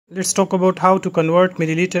Let's talk about how to convert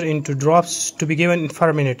milliliter into drops to be given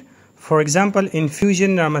per minute. For example,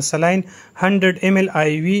 infusion normal saline 100 ml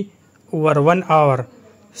IV over 1 hour.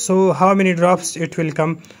 So how many drops it will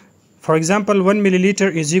come? For example, 1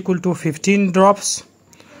 milliliter is equal to 15 drops.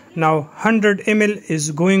 Now 100 ml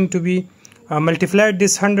is going to be multiplied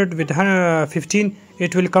this 100 with 15,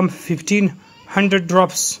 it will come 1500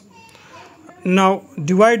 drops. Now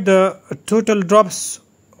divide the total drops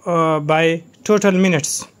by total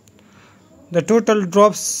minutes. The total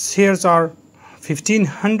drops here are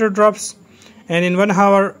 1500 drops, and in 1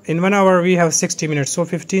 hour we have 60 minutes. So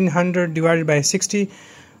 1500 divided by 60,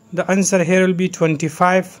 the answer here will be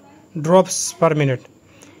 25 drops per minute.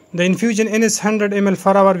 The infusion NS 100 ml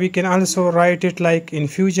per hour, we can also write it like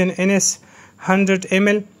infusion NS 100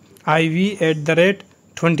 ml IV at the rate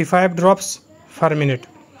 25 drops per minute.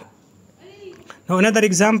 Now another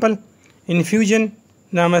example, infusion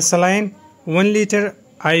normal saline 1 liter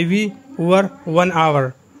IV over 1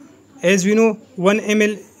 hour. As we know, 1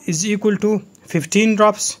 ml is equal to 15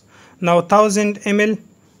 drops. Now 1000 ml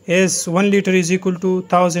is 1 liter is equal to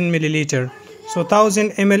 1000 milliliter. So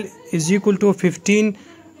 1000 ml is equal to 15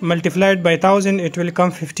 multiplied by 1000, it will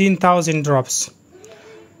come 15,000 drops.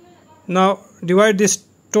 Now divide this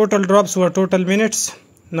total drops over total minutes.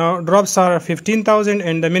 Now drops are 15,000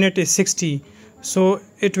 and the minute is 60, so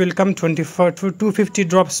it will come 250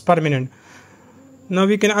 drops per minute. Now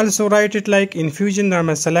we can also write it like infusion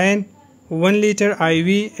normal saline 1 liter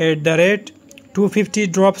IV at the rate 250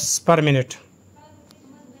 drops per minute.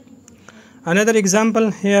 Another example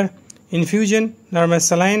here, infusion normal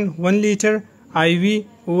saline 1 liter IV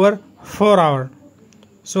over 4 hours.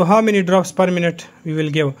 So how many drops per minute we will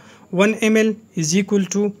give? 1 ml is equal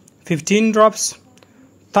to 15 drops.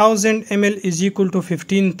 1000 ml is equal to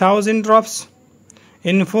 15,000 drops.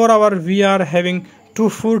 In 4 hours we are having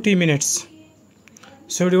 240 minutes.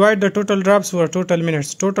 So divide the total drops over total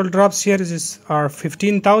minutes. Total drops here are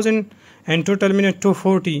 15,000 and total minute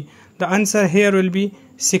 240. The answer here will be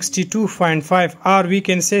 62.5, or we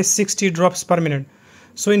can say 60 drops per minute.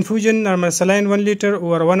 So infusion normal saline 1 liter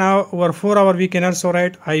over 1 hour over 4 hours, we can also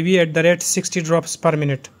write IV at the rate 60 drops per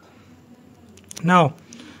minute. Now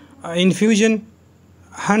infusion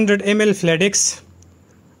 100 ml Fladex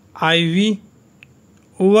IV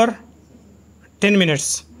over 10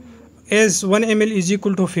 minutes. As 1 ml is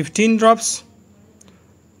equal to 15 drops,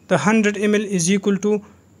 the 100 ml is equal to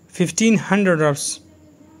 1500 drops.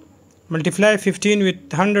 Multiply 15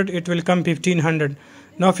 with 100, it will come 1500.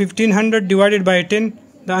 Now 1500 divided by 10,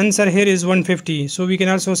 the answer here is 150. So we can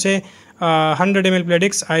also say 100 ml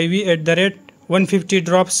Fladex IV at the rate 150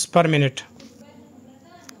 drops per minute.